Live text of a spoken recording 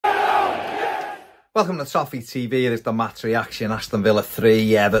Welcome to Toffee TV. It is the match reaction. Aston Villa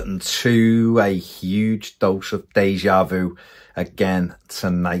 3, Everton 2. A huge dose of deja vu again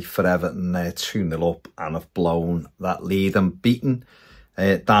tonight for Everton. They're 2-0 up and have blown that lead and beaten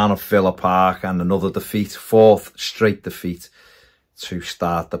down at Villa Park, and another defeat, fourth straight defeat to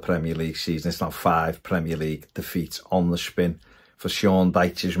start the Premier League season. It's now 5 Premier League defeats on the spin for Sean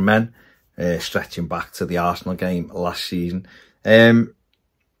Dyche's men, stretching back to the Arsenal game last season.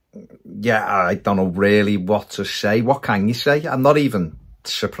 Yeah, I don't know really what to say. What can you say? I'm not even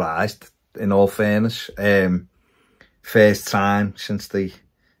surprised, in all fairness. First time since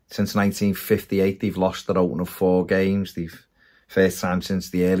 1958 they've lost their opening 4 games. First time since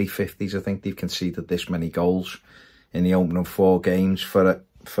the early 50s, I think, they've conceded this many goals in the opening 4 games for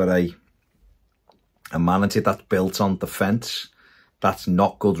a manager that's built on defence. That's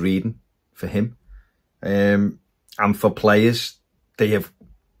not good reading for him. And for players, they have...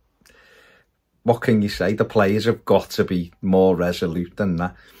 What can you say? The players have got to be more resolute than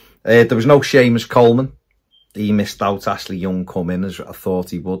that. There was no Seamus Coleman. He missed out. Ashley Young come in as I thought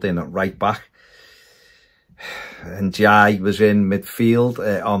he would, in at right back. And Jai was in midfield,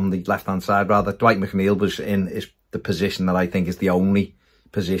 on the left-hand side rather. Dwight McNeil was in the position that I think is the only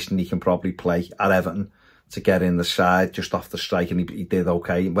position he can probably play at Everton, to get in the side just off the strike, and he did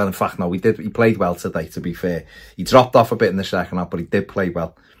okay. Well, in fact, no, he played well today, to be fair. He dropped off a bit in the second half, but he did play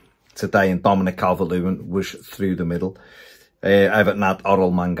well today, and Dominic Calvert-Lewin was through the middle. Everton had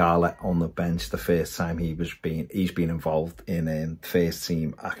Orel Mangala on the bench, the first time he's been involved in first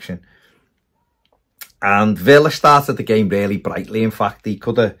team action. And Villa started the game really brightly. In fact, they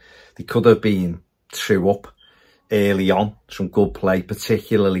could have been 2 up early on. Some good play,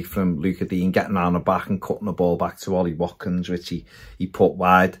 particularly from Luca Dean, getting on the back and cutting the ball back to Ollie Watkins, which he put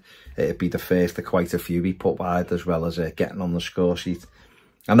wide. It'd be the first of quite a few he put wide, as well as getting on the score sheet.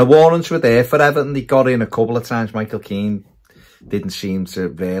 And the warrants were there for Everton. They got in a couple of times. Michael Keane didn't seem to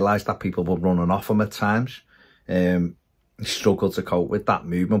realise that people were running off him at times. He struggled to cope with that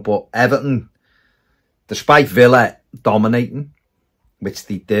movement. But Everton, despite Villa dominating, which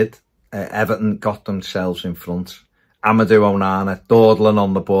they did, Everton got themselves in front. Amadou Onana dawdling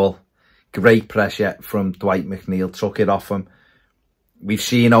on the ball. Great pressure from Dwight McNeil, took it off him. We've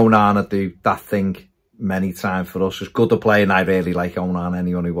seen Onana do that thing many times for us. As good a player, and I really like Onana.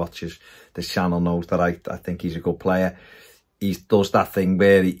 Anyone who watches this channel knows that I think he's a good player. He does that thing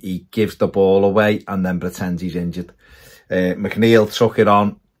where he gives the ball away and then pretends he's injured. McNeil took it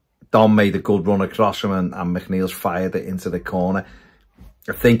on. Dom made a good run across him, and McNeil's fired it into the corner.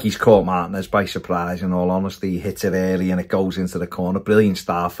 I think he's caught Martinez by surprise, in all honesty. He hits it early and it goes into the corner. Brilliant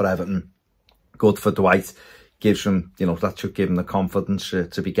start for Everton. Good for Dwight. Gives him, you know, that should give him the confidence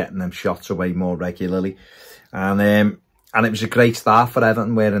to be getting them shots away more regularly. And it was a great start for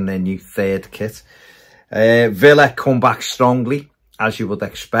Everton, wearing their new 3rd kit. Villa come back strongly, as you would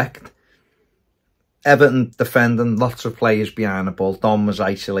expect. Everton defending, lots of players behind the ball. Dom was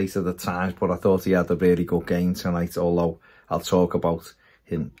isolated at times, but I thought he had a really good game tonight, although I'll talk about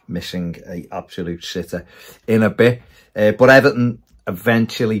him missing an absolute sitter in a bit. But Everton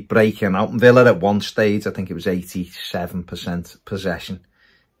eventually breaking out. Villa at one stage, I think it was 87% possession,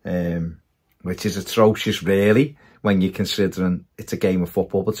 which is atrocious really, when you're considering it's a game of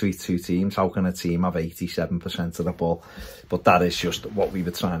football between 2 teams. How can a team have 87% of the ball? But that is just what we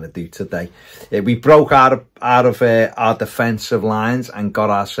were trying to do today. We broke out of our defensive lines and got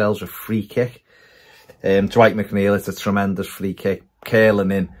ourselves a free kick. Dwight McNeil, it's a tremendous free kick,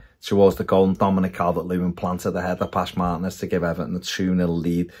 curling in towards the goal, and Dominic Calvert-Lewin planted the header past Martinez to give Everton a 2-0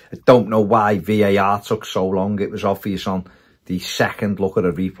 lead. I don't know why VAR took so long. It was obvious on the second look at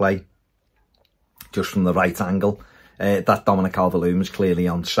a replay, just from the right angle, that Dominic Calvert-Lewin was clearly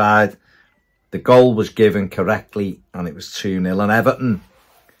onside. The goal was given correctly, and it was 2-0. And Everton,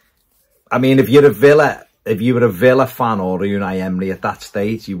 I mean, if you were a Villa fan or Unai Emery at that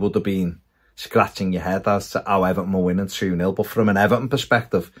stage, you would have been scratching your head as to how Everton were winning 2-0. But from an Everton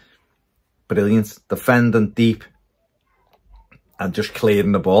perspective, brilliant. Defending deep and just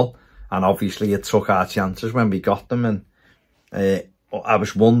clearing the ball. And obviously it took our chances when we got them. And I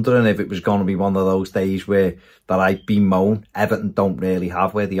was wondering if it was going to be one of those days where that I bemoan Everton don't really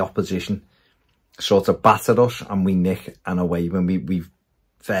have, where the opposition sort of batter us and we nick and away, when we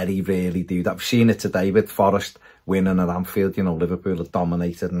very rarely do that. We've seen it today with Forest winning at Anfield. You know, Liverpool have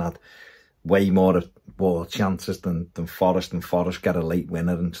dominated and had way more chances than Forest, and Forest get a late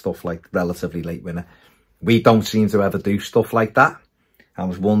winner and stuff, like relatively late winner. We don't seem to ever do stuff like that. I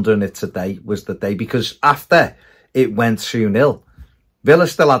was wondering if today was the day, because after it went 2-0, Villa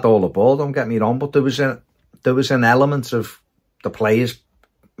still had all the ball, don't get me wrong, but there was an element of the players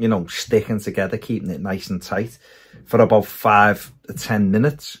you know, sticking together, keeping it nice and tight for about 5 to 10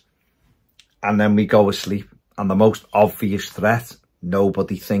 minutes. And then we go asleep. And the most obvious threat,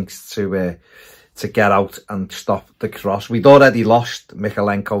 nobody thinks to get out and stop the cross. We'd already lost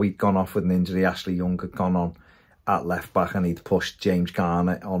Mykolenko. He'd gone off with an injury. Ashley Young had gone on at left back, and he'd pushed James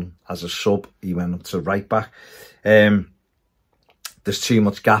Garner on as a sub. He went up to right back. There's too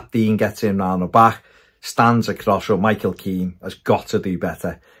much gap. Dean gets in round the back, stands across. So Michael Keane has got to do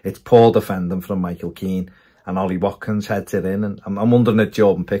better. It's poor defending from Michael Keane, and Ollie Watkins heads it in. And I'm wondering if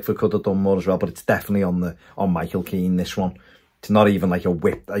Jordan Pickford could have done more as well, but it's definitely on Michael Keane, this one. It's not even like a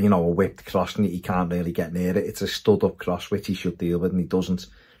whipped cross, and he can't really get near it. It's a stood-up cross, which he should deal with, and he doesn't.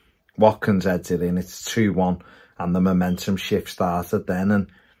 Watkins heads it in. It's 2-1, and the momentum shift started then, and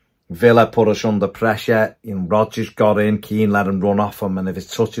Villa put us under pressure. You know, Rodgers got in, Keane let him run off him, and if his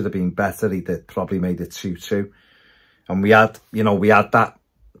touch had been better, he'd probably made it 2-2. And we had that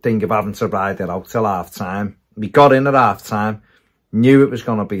thing of having to ride it out till half-time. We got in at half-time, knew it was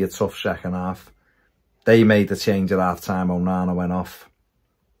going to be a tough second half. They made the change at half-time. Onana went off.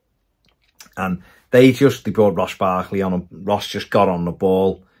 And they brought Ross Barkley on. Ross just got on the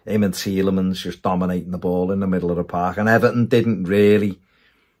ball. Him and Tielemans just dominating the ball in the middle of the park. And Everton didn't really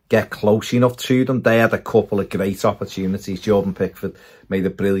get close enough to them. They had a couple of great opportunities. Jordan Pickford made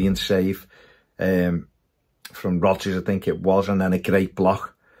a brilliant save from Rodgers, I think it was. And then a great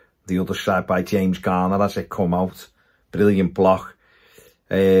block the other side by James Garner as it come out. Brilliant block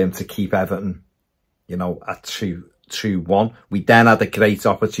to keep Everton, you know, at 2-1. We then had a great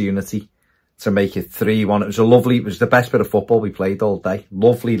opportunity to make it 3-1. It was the best bit of football we played all day.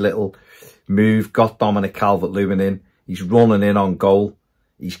 Lovely little move. Got Dominic Calvert-Lewin in. He's running in on goal.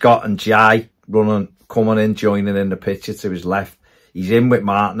 He's got Njai coming in, joining in the picture to his left. He's in with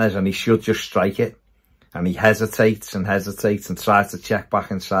Martinez, and he should just strike it. And he hesitates and tries to check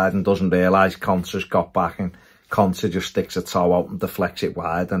back inside and doesn't realise Konsa's got back, and Konsa just sticks a toe out and deflects it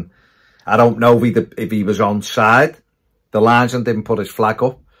wide. And I don't know if he was onside. The linesman didn't put his flag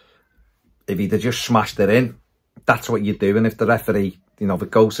up. If he'd have just smashed it in, that's what you do. And if the referee, you know, if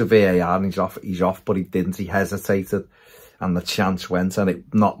it goes to VAR and he's off, but he didn't. He hesitated, and the chance went. And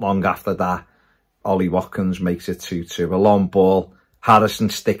not long after that, Ollie Watkins makes it 2-2. A long ball. Harrison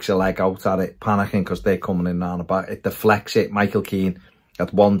sticks a leg out at it, panicking because they're coming in round the back. It deflects it. Michael Keane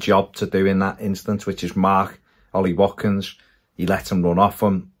had one job to do in that instance, which is mark Ollie Watkins. He lets him run off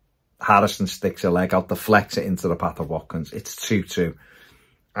him. Harrison sticks a leg out, deflects it into the path of Watkins. It's 2-2.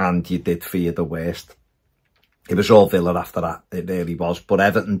 And you did fear the worst. It was all Villa after that. It really was. But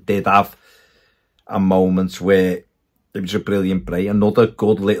Everton did have a moment where it was a brilliant break. Another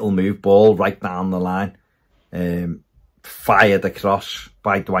good little move, ball right down the line. Fired across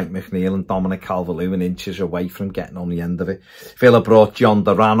by Dwight McNeil, and Dominic Calvert-Lewin inches away from getting on the end of it. Villa brought John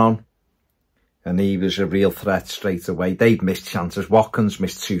Duran on, and he was a real threat straight away. They'd missed chances. Watkins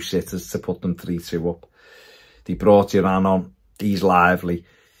missed 2 sitters to put them 3-2 up. They brought Duran on. He's lively.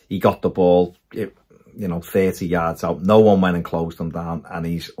 He got the ball, 30 yards out. No one went and closed him down, and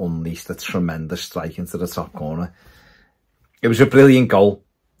he's unleashed a tremendous strike into the top corner. It was a brilliant goal.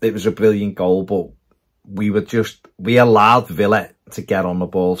 But we allowed Villa to get on the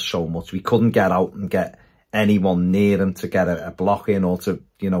ball so much. We couldn't get out and get anyone near him to get a block in, or to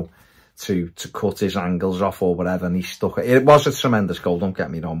cut his angles off or whatever, and he stuck it. It was a tremendous goal, don't get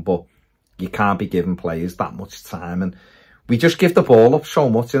me wrong, but you can't be giving players that much time, and we just give the ball up so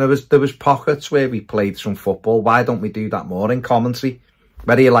much. And there was pockets where we played some football. Why don't we do that more in commentary?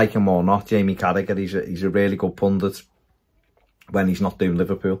 Whether you like him or not, Jamie Carragher, he's a really good pundit when he's not doing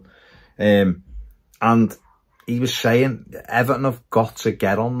Liverpool. And he was saying, Everton have got to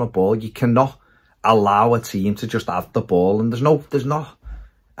get on the ball. You cannot allow a team to just have the ball. And there's not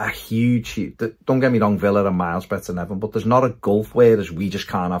a huge, don't get me wrong, Villa are miles better than Everton, but there's not a gulf whereas we just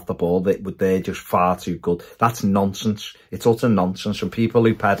can't have the ball. They're just far too good. That's nonsense. It's utter nonsense. And people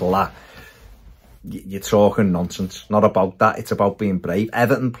who peddle that, you're talking nonsense. Not about that. It's about being brave.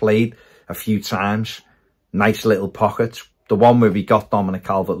 Everton played a few times. Nice little pockets. The one where we got Dominic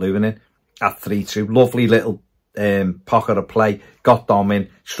Calvert-Lewin in at 3-2. Lovely little pocket of play. Got Dom in.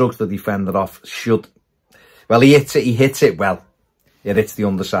 Shrugs the defender off. He hits it well. It hits the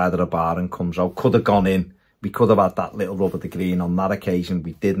underside of the bar and comes out. Could have gone in. We could have had that little rub of the green on that occasion.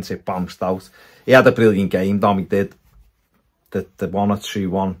 We didn't. It bounced out. He had a brilliant game, Dom. He did. The 1 or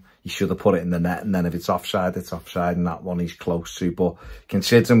 2-1, he should have put it in the net. And then if it's offside, it's offside. And that one he's close to. But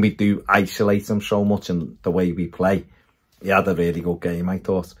considering we do isolate him so much in the way we play, he had a really good game, I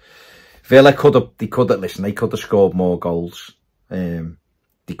thought. Villa they could have scored more goals.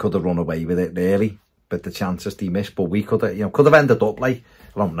 They could have run away with it, really. But the chances they missed, but we could have ended up like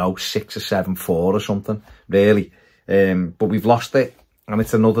I don't know, 6 or 7-4 or something, really. But we've lost it, and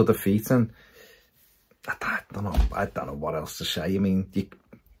it's another defeat, and I don't know what else to say. I mean,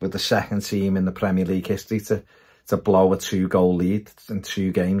 with the second team in the Premier League history to blow a 2-goal lead in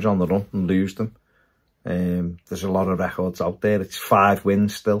 2 games on the run and lose them. There's a lot of records out there. It's 5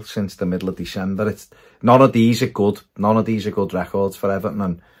 wins still since the middle of December. None of these are good records for Everton,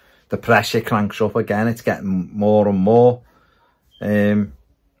 and the pressure cranks up again. It's getting more and more.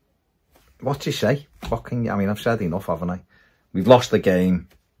 What do you say? I mean, I've said enough, haven't I? We've lost the game.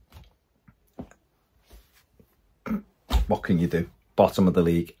 What can you do? Bottom of the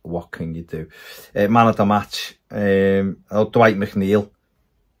league. What can you do? Man of the match. Dwight McNeil.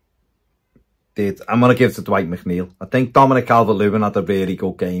 I'm going to give it to Dwight McNeil. I think Dominic Calvert-Lewin had a really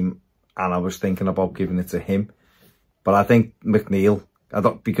good game, and I was thinking about giving it to him. But I think McNeil,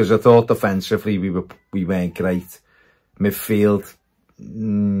 because I thought defensively we weren't great. Midfield,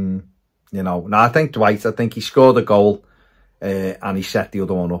 you know. No, I think Dwight, I think he scored a goal and he set the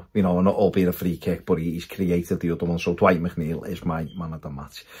other one up, you know, and albeit a free kick, but he's created the other one. So Dwight McNeil is my man of the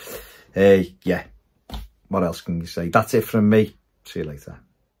match. Yeah, what else can you say? That's it from me. See you later.